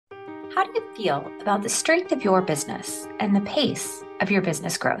How do you feel about the strength of your business and the pace of your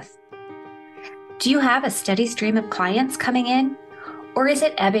business growth? Do you have a steady stream of clients coming in, or is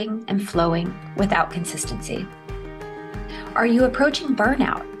it ebbing and flowing without consistency? Are you approaching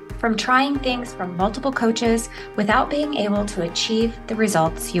burnout from trying things from multiple coaches without being able to achieve the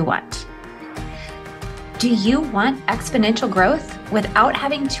results you want? Do you want exponential growth without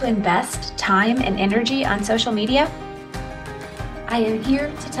having to invest time and energy on social media? I am here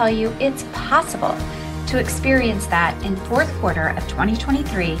to tell you it's possible to experience that in fourth quarter of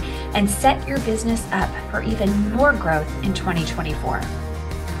 2023 and set your business up for even more growth in 2024.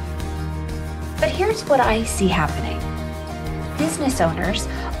 But here's what I see happening. Business owners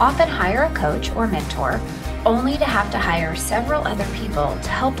often hire a coach or mentor only to have to hire several other people to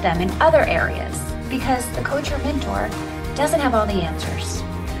help them in other areas because the coach or mentor doesn't have all the answers.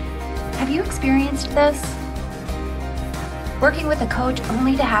 Have you experienced this? Working with a coach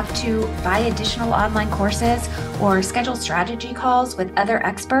only to have to buy additional online courses or schedule strategy calls with other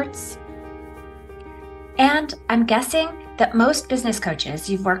experts? And I'm guessing that most business coaches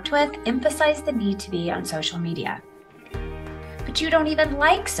you've worked with emphasize the need to be on social media. But you don't even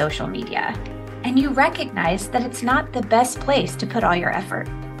like social media, and you recognize that it's not the best place to put all your effort.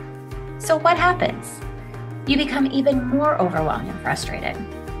 So what happens? You become even more overwhelmed and frustrated.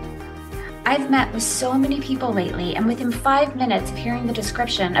 I've met with so many people lately, and within 5 minutes of hearing the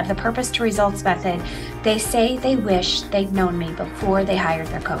description of the Purpose to Results method, they say they wish they'd known me before they hired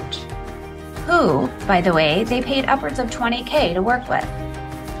their coach, who, by the way, they paid upwards of $20,000 to work with.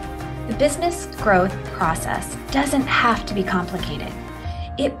 The business growth process doesn't have to be complicated.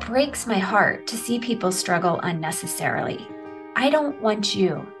 It breaks my heart to see people struggle unnecessarily. I don't want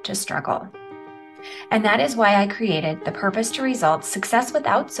you to struggle. And that is why I created the Purpose to Results Success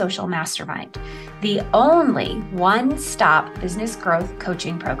Without Social Mastermind, the only one-stop business growth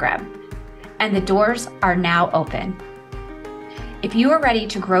coaching program. And the doors are now open. If you are ready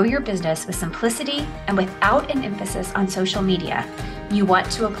to grow your business with simplicity and without an emphasis on social media, you want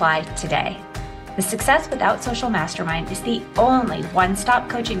to apply today. The Success Without Social Mastermind is the only one-stop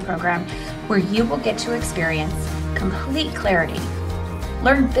coaching program where you will get to experience complete clarity,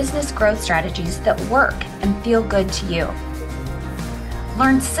 learn business growth strategies that work and feel good to you.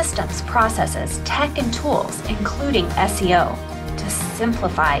 Learn systems, processes, tech, and tools, including SEO, to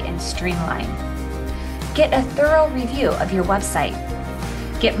simplify and streamline. Get a thorough review of your website.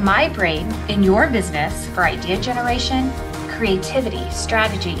 Get my brain in your business for idea generation, creativity,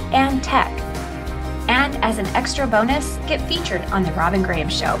 strategy, and tech. And as an extra bonus, get featured on The Robin Graham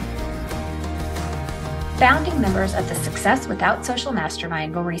Show. Founding members of the Success Without Social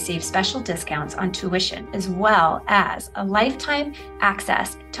Mastermind will receive special discounts on tuition, as well as a lifetime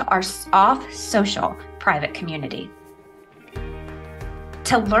access to our off-social private community.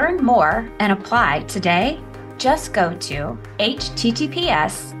 To learn more and apply today, just go to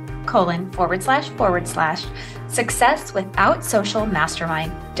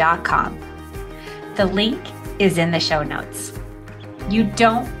https://successwithoutsocialmastermind.com. The link is in the show notes. You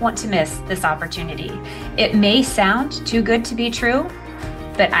don't want to miss this opportunity. It may sound too good to be true,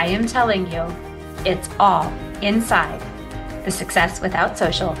 but I am telling you, it's all inside the Success Without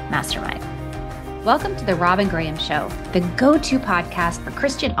Social Mastermind. Welcome to the Robin Graham Show, the go-to podcast for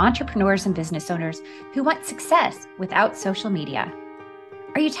Christian entrepreneurs and business owners who want success without social media.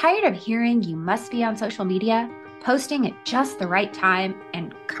 Are you tired of hearing you must be on social media, posting at just the right time,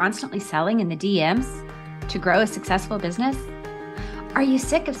 and constantly selling in the DMs to grow a successful business? Are you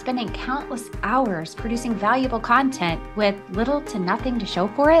sick of spending countless hours producing valuable content with little to nothing to show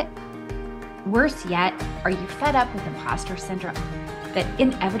for it? Worse yet, are you fed up with imposter syndrome that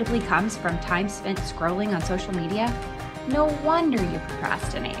inevitably comes from time spent scrolling on social media? No wonder you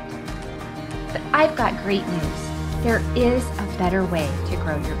procrastinate. But I've got great news. There is a better way to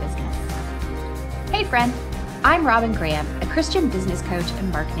grow your business. Hey friend, I'm Robin Graham, a Christian business coach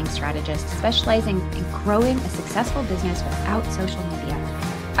and marketing strategist specializing in growing a successful business without social media.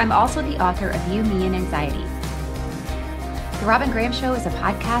 I'm also the author of You, Me, and Anxiety. The Robin Graham Show is a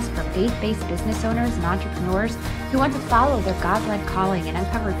podcast for faith-based business owners and entrepreneurs who want to follow their God-led calling and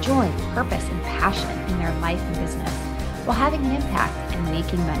uncover joy, purpose, and passion in their life and business while having an impact and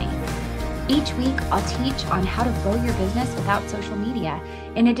making money. Each week, I'll teach on how to grow your business without social media,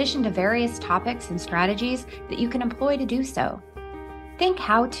 in addition to various topics and strategies that you can employ to do so. Think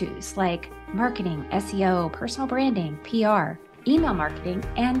how-tos like marketing, SEO, personal branding, PR, email marketing,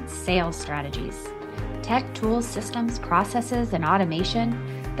 and sales strategies. Tech, tools, systems, processes, and automation,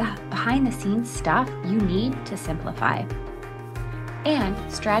 the behind-the-scenes stuff you need to simplify. And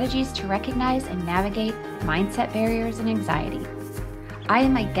strategies to recognize and navigate mindset barriers and anxiety. I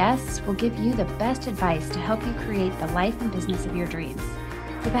and my guests will give you the best advice to help you create the life and business of your dreams,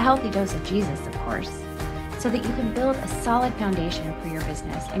 with a healthy dose of Jesus, of course, so that you can build a solid foundation for your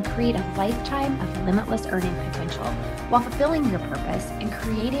business and create a lifetime of limitless earning potential while fulfilling your purpose and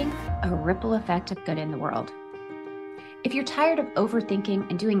creating a ripple effect of good in the world. If you're tired of overthinking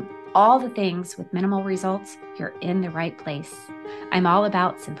and doing all the things with minimal results, you're in the right place. I'm all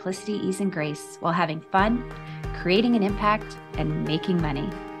about simplicity, ease, and grace while having fun, creating an impact, and making money.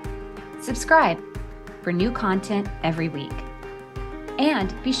 Subscribe for new content every week.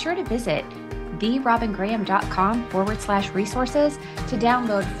 And be sure to visit therobingraham.com/resources to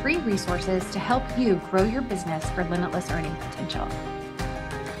download free resources to help you grow your business for limitless earning potential.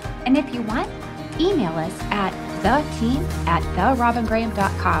 And if you want, email us at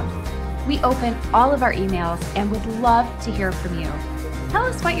theteam@therobingraham.com. We open all of our emails and would love to hear from you. Tell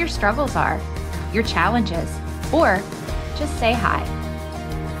us what your struggles are, your challenges, or just say hi.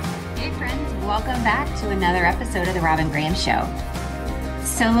 Hey friends, welcome back to another episode of The Robin Graham Show.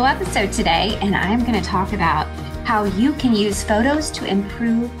 Solo episode today, and I'm going to talk about how you can use photos to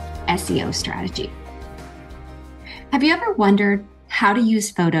improve SEO strategy. Have you ever wondered how to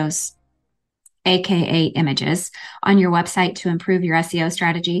use photos, aka images, on your website to improve your SEO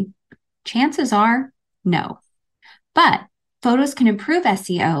strategy? Chances are no. But photos can improve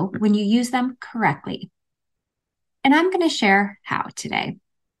SEO when you use them correctly. And I'm going to share how today.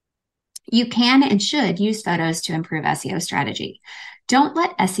 You can and should use photos to improve SEO strategy. Don't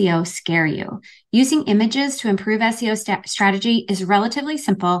let SEO scare you. Using images to improve SEO strategy is relatively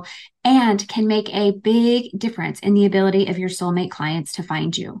simple and can make a big difference in the ability of your soulmate clients to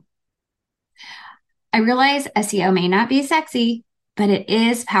find you. I realize SEO may not be sexy, but it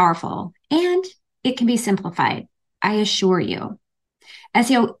is powerful and it can be simplified. I assure you.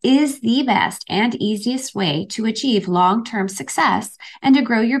 SEO is the best and easiest way to achieve long-term success and to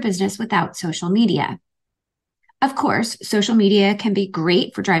grow your business without social media. Of course, social media can be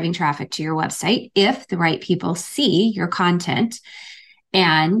great for driving traffic to your website if the right people see your content,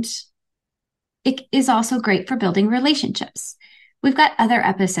 and it is also great for building relationships. We've got other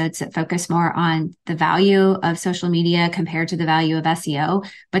episodes that focus more on the value of social media compared to the value of SEO,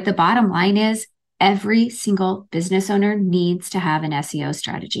 but the bottom line is every single business owner needs to have an SEO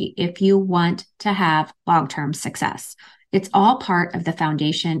strategy if you want to have long-term success. It's all part of the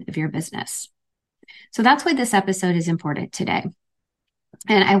foundation of your business. So that's why this episode is important today.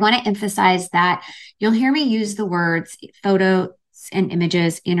 And I want to emphasize that you'll hear me use the words photos and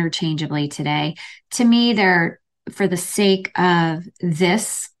images interchangeably today. To me, they're, for the sake of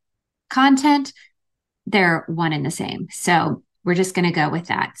this content, they're one and the same. So we're just going to go with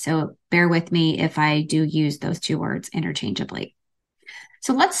that. So bear with me if I do use those two words interchangeably.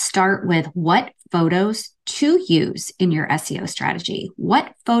 So let's start with what photos to use in your SEO strategy.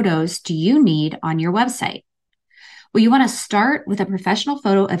 What photos do you need on your website? Well, you want to start with a professional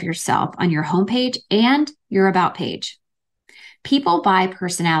photo of yourself on your homepage and your about page. People buy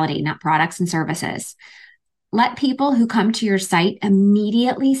personality, not products and services. Let people who come to your site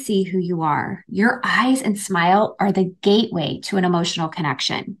immediately see who you are. Your eyes and smile are the gateway to an emotional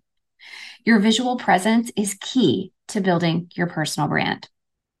connection. Your visual presence is key to building your personal brand.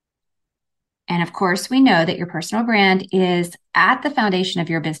 And of course, we know that your personal brand is at the foundation of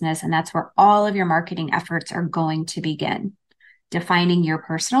your business, and that's where all of your marketing efforts are going to begin. Defining your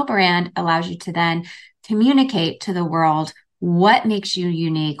personal brand allows you to then communicate to the world what makes you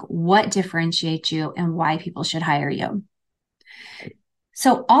unique, what differentiates you, and why people should hire you.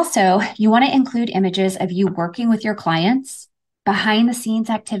 So also, you want to include images of you working with your clients, behind the scenes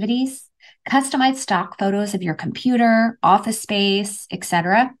activities, customized stock photos of your computer, office space,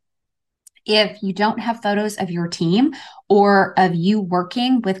 etc. If you don't have photos of your team or of you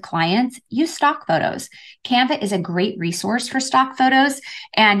working with clients, use stock photos. Canva is a great resource for stock photos,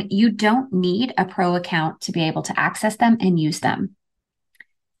 and you don't need a pro account to be able to access them and use them.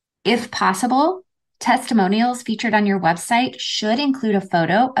 If possible, testimonials featured on your website should include a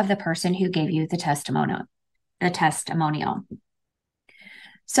photo of the person who gave you the testimonial.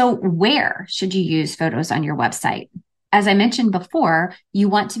 So where should you use photos on your website? As I mentioned before, you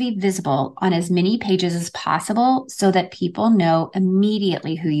want to be visible on as many pages as possible so that people know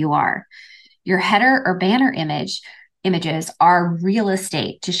immediately who you are. Your header or banner images are real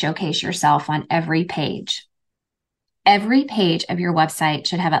estate to showcase yourself on every page. Every page of your website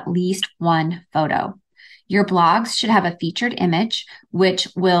should have at least one photo. Your blogs should have a featured image, which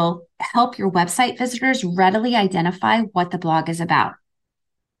will help your website visitors readily identify what the blog is about.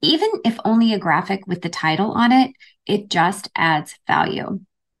 Even if only a graphic with the title on it, it just adds value.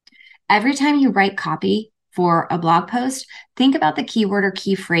 Every time you write copy, for a blog post, think about the keyword or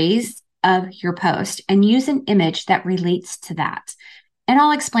key phrase of your post and use an image that relates to that. And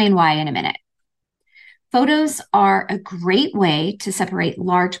I'll explain why in a minute. Photos are a great way to separate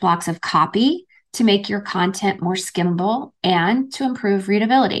large blocks of copy to make your content more skimmable and to improve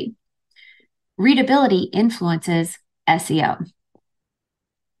readability. Readability influences SEO.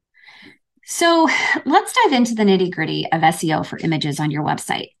 So let's dive into the nitty-gritty of SEO for images on your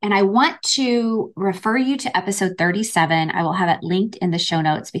website. And I want to refer you to episode 37. I will have it linked in the show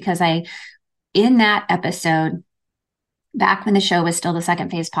notes because in that episode, back when the show was still the Second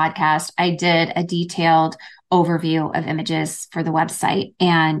Phase podcast, I did a detailed overview of images for the website.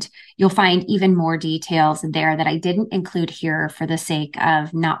 And you'll find even more details there that I didn't include here for the sake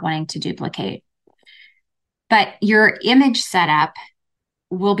of not wanting to duplicate. But your image setup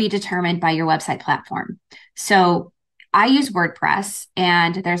will be determined by your website platform. So I use WordPress,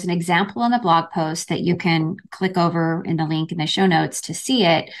 and there's an example in the blog post that you can click over in the link in the show notes to see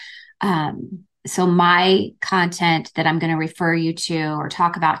it. So my content that I'm going to refer you to or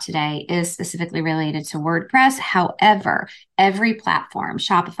talk about today is specifically related to WordPress. However, every platform,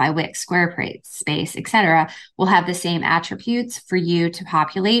 Shopify, Wix, Squarespace, etc., will have the same attributes for you to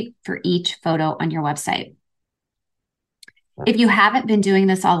populate for each photo on your website. If you haven't been doing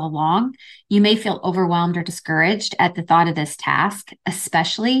this all along, you may feel overwhelmed or discouraged at the thought of this task,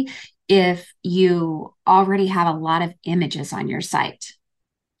 especially if you already have a lot of images on your site.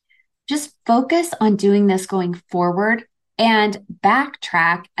 Just focus on doing this going forward and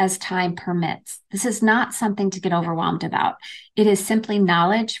backtrack as time permits. This is not something to get overwhelmed about. It is simply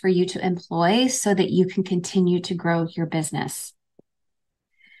knowledge for you to employ so that you can continue to grow your business.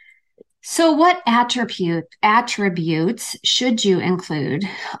 So what attributes should you include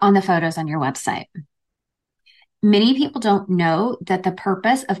on the photos on your website? Many people don't know that the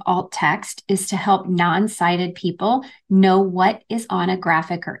purpose of alt text is to help non-sighted people know what is on a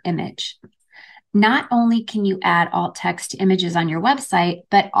graphic or image. Not only can you add alt text to images on your website,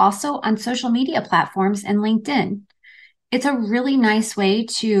 but also on social media platforms and LinkedIn. It's a really nice way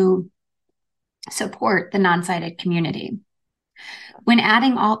to support the non-sighted community. When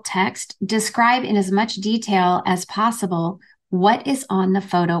adding alt text, describe in as much detail as possible what is on the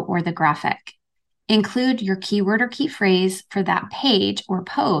photo or the graphic. Include your keyword or key phrase for that page or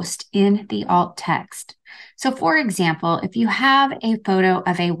post in the alt text. So for example, if you have a photo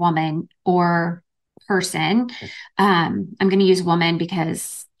of a woman or person, I'm going to use woman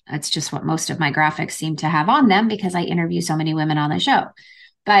because that's just what most of my graphics seem to have on them because I interview so many women on the show.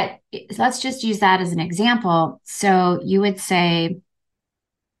 But let's just use that as an example. So you would say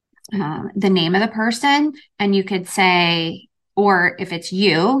the name of the person, and you could say, or if it's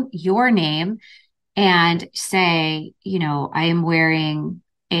you, your name, and say, I am wearing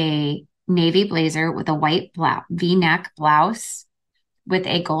a navy blazer with a white V-neck blouse with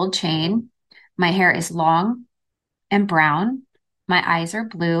a gold chain. My hair is long and brown. My eyes are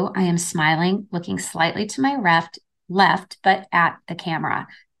blue. I am smiling, looking slightly to my left, but at the camera.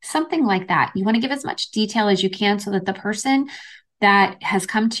 Something like that. You want to give as much detail as you can so that the person that has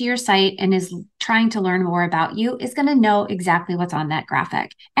come to your site and is trying to learn more about you is going to know exactly what's on that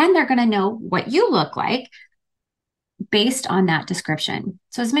graphic. And they're going to know what you look like based on that description.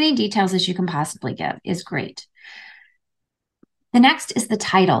 So as many details as you can possibly give is great. The next is the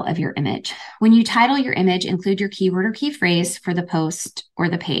title of your image. When you title your image, include your keyword or key phrase for the post or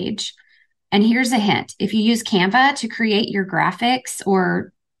the page. And here's a hint. If you use Canva to create your graphics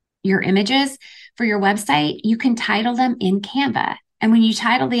or your images for your website, you can title them in Canva. And when you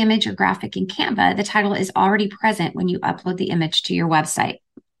title the image or graphic in Canva, the title is already present when you upload the image to your website.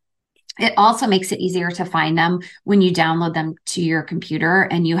 It also makes it easier to find them when you download them to your computer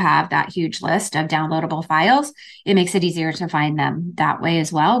and you have that huge list of downloadable files. It makes it easier to find them that way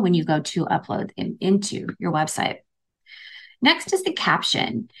as well when you go to upload into your website. Next is the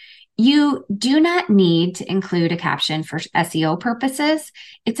caption. You do not need to include a caption for SEO purposes.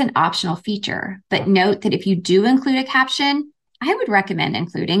 It's an optional feature, but note that if you do include a caption, I would recommend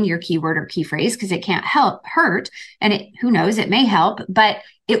including your keyword or key phrase because it can't hurt. And who knows, it may help, but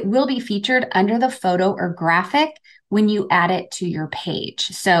it will be featured under the photo or graphic when you add it to your page.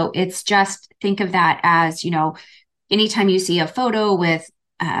 So it's just, think of that as, anytime you see a photo with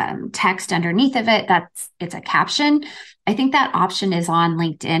text underneath of it, it's a caption. I think that option is on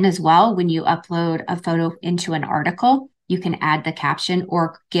LinkedIn as well. When you upload a photo into an article, you can add the caption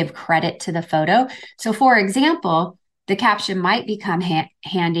or give credit to the photo. So for example, the caption might become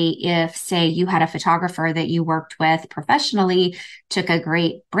handy if, say, you had a photographer that you worked with professionally, took a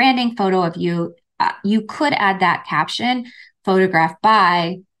great branding photo of you. You could add that caption, photographed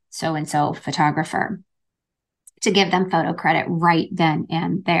by so-and-so photographer. to give them photo credit right then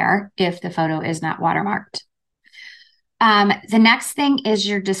and there if the photo is not watermarked. The next thing is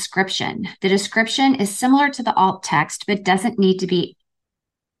your description. The description is similar to the alt text, but doesn't need to be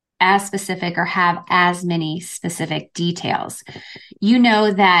as specific or have as many specific details. You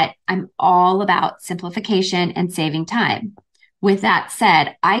know that I'm all about simplification and saving time. With that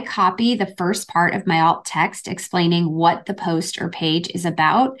said, I copy the first part of my alt text explaining what the post or page is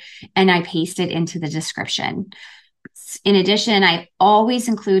about, and I paste it into the description. In addition, I always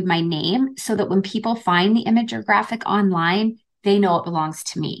include my name so that when people find the image or graphic online, they know it belongs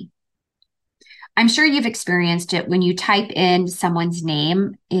to me. I'm sure you've experienced it when you type in someone's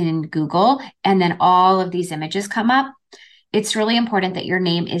name in Google and then all of these images come up. It's really important that your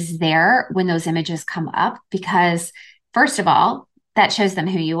name is there when those images come up because, first of all, that shows them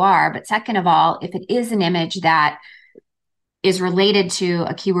who you are. But second of all, if it is an image that is related to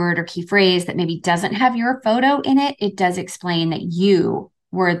a keyword or key phrase that maybe doesn't have your photo in it, it does explain that you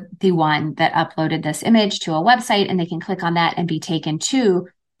were the one that uploaded this image to a website, and they can click on that and be taken to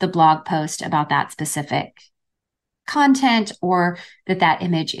the blog post about that specific content or that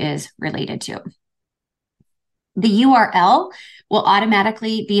image is related to. The URL will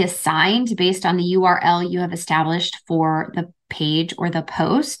automatically be assigned based on the URL you have established for the page or the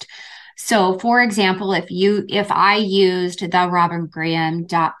post. So for example, if I used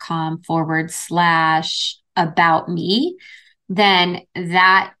therobingraham.com/about me, then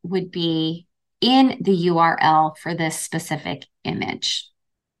that would be in the URL for this specific image.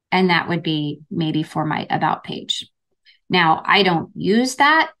 And that would be maybe for my about page. Now, I don't use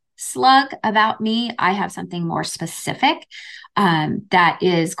that slug about me. I have something more specific that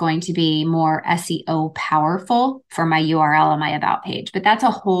is going to be more SEO powerful for my URL and my about page. But that's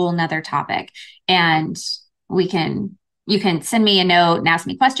a whole nother topic. And you can send me a note and ask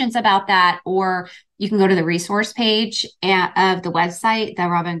me questions about that, or you can go to the resource page of the website,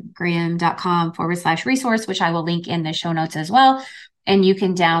 therobingraham.com/resource, which I will link in the show notes as well. And you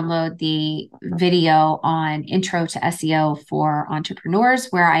can download the video on Intro to SEO for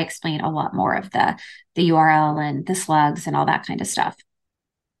Entrepreneurs, where I explain a lot more of the URL and the slugs and all that kind of stuff.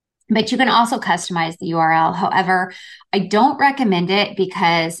 But you can also customize the URL. However, I don't recommend it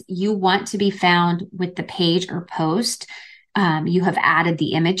because you want to be found with the page or post you have added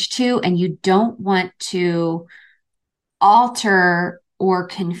the image to, and you don't want to alter or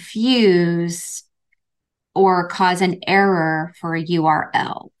confuse or cause an error for a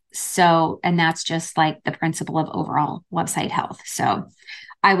URL. So, and that's just like the principle of overall website health. So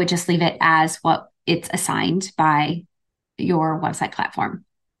I would just leave it as what it's assigned by your website platform.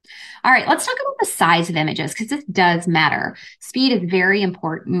 All right, let's talk about the size of images because this does matter. Speed is very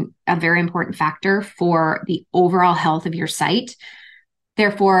important, a very important factor for the overall health of your site.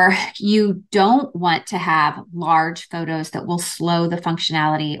 Therefore, you don't want to have large photos that will slow the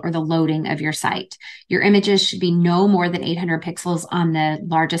functionality or the loading of your site. Your images should be no more than 800 pixels on the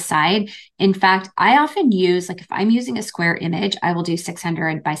largest side. In fact, I often use, like if I'm using a square image, I will do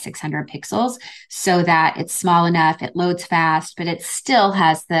 600 by 600 pixels so that it's small enough, it loads fast, but it still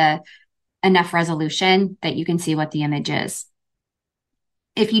has enough resolution that you can see what the image is.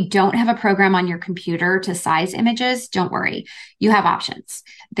 If you don't have a program on your computer to size images, don't worry. You have options.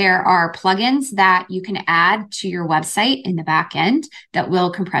 There are plugins that you can add to your website in the back end that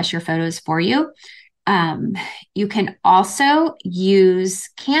will compress your photos for you. You can also use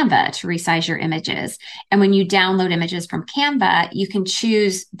Canva to resize your images. And when you download images from Canva, you can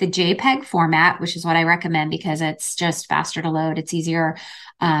choose the JPEG format, which is what I recommend because it's just faster to load. It's easier.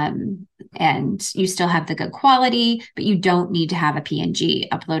 And you still have the good quality, but you don't need to have a PNG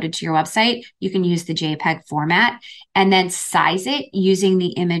uploaded to your website. You can use the JPEG format and then size it using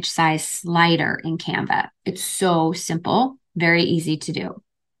the image size slider in Canva. It's so simple, very easy to do.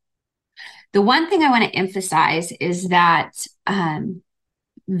 The one thing I want to emphasize is that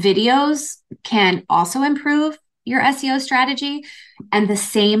videos can also improve your SEO strategy, and the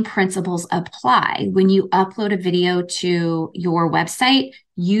same principles apply. When you upload a video to your website,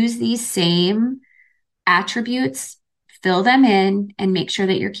 use these same attributes, fill them in, and make sure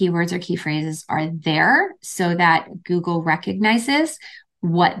that your keywords or key phrases are there so that Google recognizes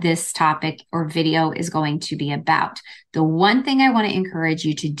what this topic or video is going to be about. The one thing I want to encourage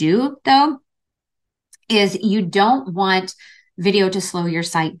you to do, though, is you don't want video to slow your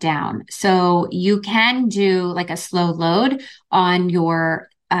site down. So you can do like a slow load on your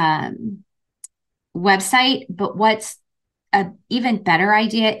website, but what's an even better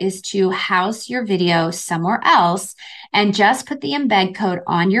idea is to house your video somewhere else and just put the embed code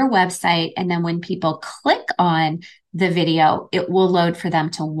on your website. And then when people click on the video, it will load for them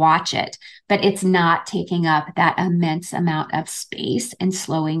to watch it. but it's not taking up that immense amount of space and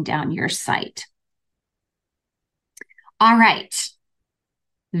slowing down your site. All right.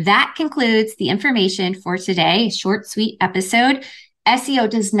 That concludes the information for today. Short, sweet episode. SEO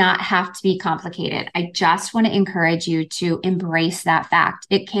does not have to be complicated. I just want to encourage you to embrace that fact.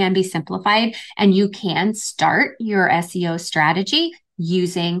 It can be simplified, and you can start your SEO strategy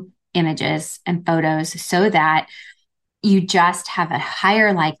using images and photos so that you just have a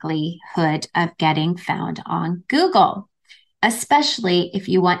higher likelihood of getting found on Google, especially if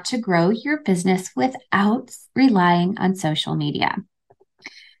you want to grow your business without relying on social media.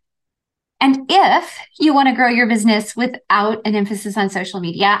 And if you want to grow your business without an emphasis on social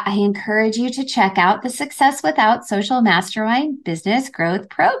media, I encourage you to check out the Success Without Social Mastermind Business Growth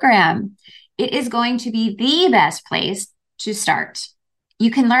Program. It is going to be the best place to start. You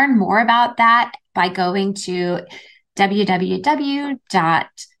can learn more about that by going to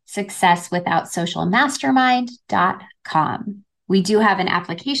www.successwithoutsocialmastermind.com. We do have an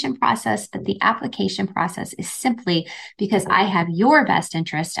application process, but the application process is simply because I have your best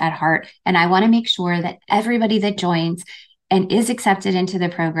interest at heart, and I want to make sure that everybody that joins and is accepted into the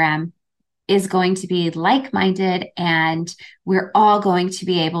program is going to be like-minded, and we're all going to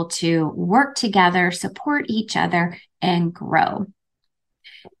be able to work together, support each other, and grow.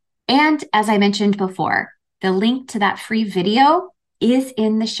 And as I mentioned before, the link to that free video is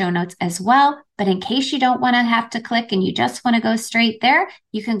in the show notes as well. But in case you don't want to have to click and you just want to go straight there,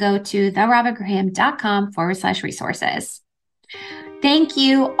 you can go to therobingraham.com/resources. Thank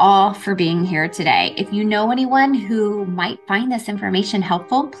you all for being here today. If you know anyone who might find this information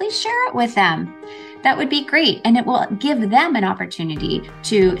helpful, please share it with them. That would be great. And it will give them an opportunity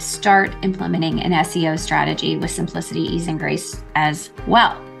to start implementing an SEO strategy with simplicity, ease, and grace as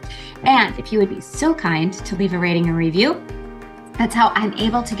well. And if you would be so kind to leave a rating and review, that's how I'm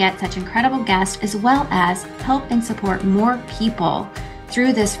able to get such incredible guests, as well as help and support more people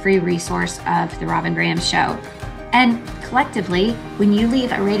through this free resource of The Robin Graham Show. And collectively, when you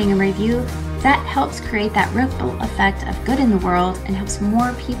leave a rating and review, that helps create that ripple effect of good in the world and helps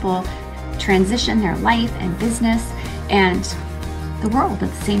more people transition their life and business and the world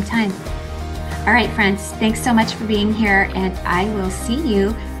at the same time. All right, friends, thanks so much for being here, and I will see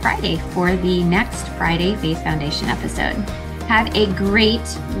you Friday for the next Friday Faith Foundation episode. Have a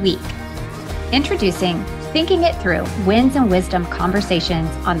great week. Introducing Thinking It Through, Wins and Wisdom Conversations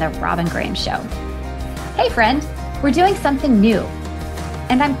on The Robin Graham Show. Hey friend, we're doing something new,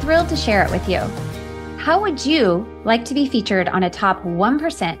 and I'm thrilled to share it with you. How would you like to be featured on a top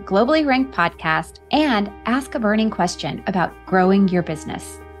 1% globally ranked podcast and ask a burning question about growing your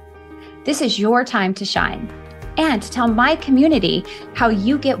business? This is your time to shine and to tell my community how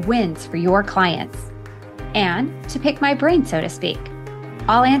you get wins for your clients, and to pick my brain, so to speak.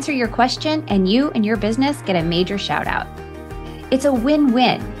 I'll answer your question, and you and your business get a major shout out. It's a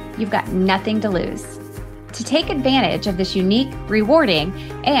win-win. You've got nothing to lose. To take advantage of this unique, rewarding,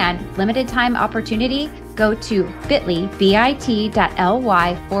 and limited time opportunity, go to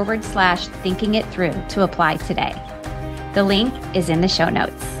bit.ly/thinking-it-through to apply today. The link is in the show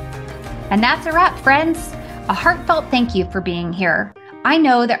notes. And that's a wrap, friends. A heartfelt thank you for being here. I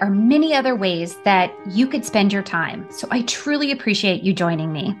know there are many other ways that you could spend your time, so I truly appreciate you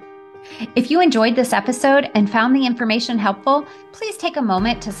joining me. If you enjoyed this episode and found the information helpful, please take a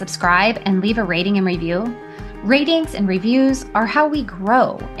moment to subscribe and leave a rating and review. Ratings and reviews are how we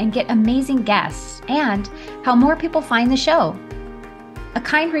grow and get amazing guests, and how more people find the show. A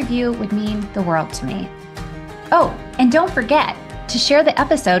kind review would mean the world to me. Oh, and don't forget to share the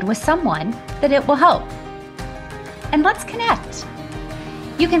episode with someone that it will help. And let's connect.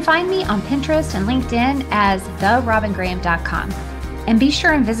 You can find me on Pinterest and LinkedIn as therobingraham.com. And be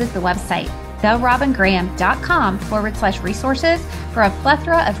sure and visit the website, therobingraham.com/resources for a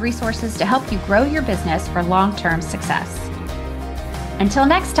plethora of resources to help you grow your business for long-term success. Until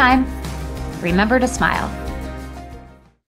next time, remember to smile.